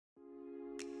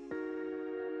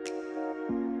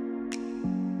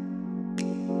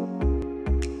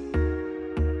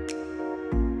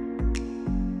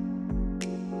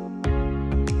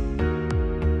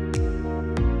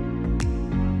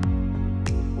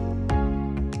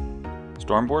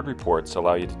Stormboard reports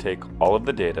allow you to take all of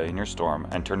the data in your storm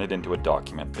and turn it into a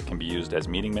document that can be used as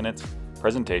meeting minutes,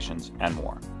 presentations, and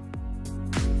more.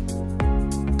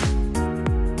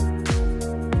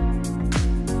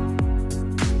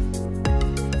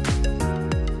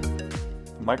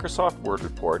 The Microsoft Word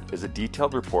report is a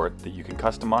detailed report that you can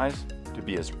customize to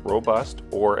be as robust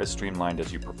or as streamlined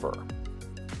as you prefer.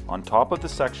 On top of the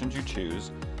sections you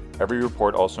choose, every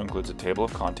report also includes a table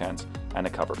of contents and a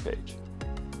cover page.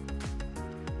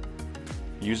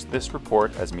 Use this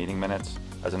report as meeting minutes,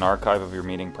 as an archive of your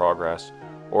meeting progress,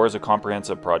 or as a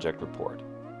comprehensive project report.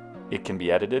 It can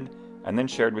be edited and then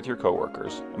shared with your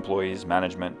coworkers, employees,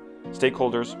 management,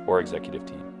 stakeholders, or executive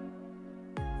team.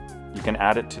 You can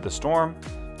add it to the storm,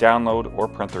 download, or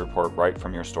print the report right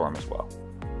from your storm as well.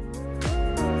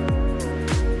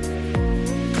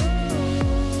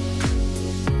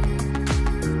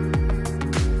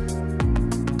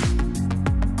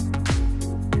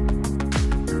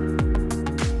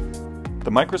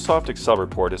 The Microsoft Excel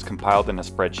report is compiled in a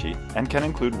spreadsheet and can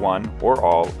include one or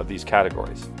all of these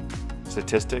categories: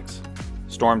 statistics,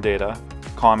 storm data,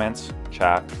 comments,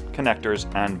 chat,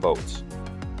 connectors, and votes.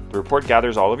 The report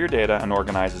gathers all of your data and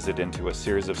organizes it into a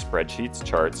series of spreadsheets,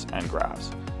 charts, and graphs,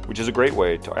 which is a great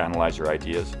way to analyze your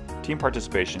ideas, team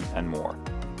participation, and more.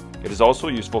 It is also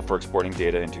useful for exporting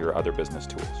data into your other business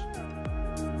tools.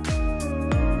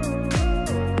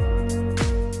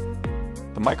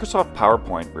 The Microsoft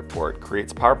PowerPoint report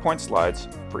creates PowerPoint slides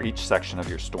for each section of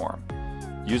your storm.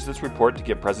 Use this report to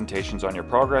give presentations on your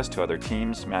progress to other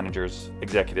teams, managers,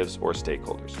 executives, or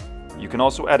stakeholders. You can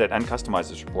also edit and customize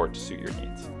this report to suit your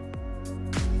needs.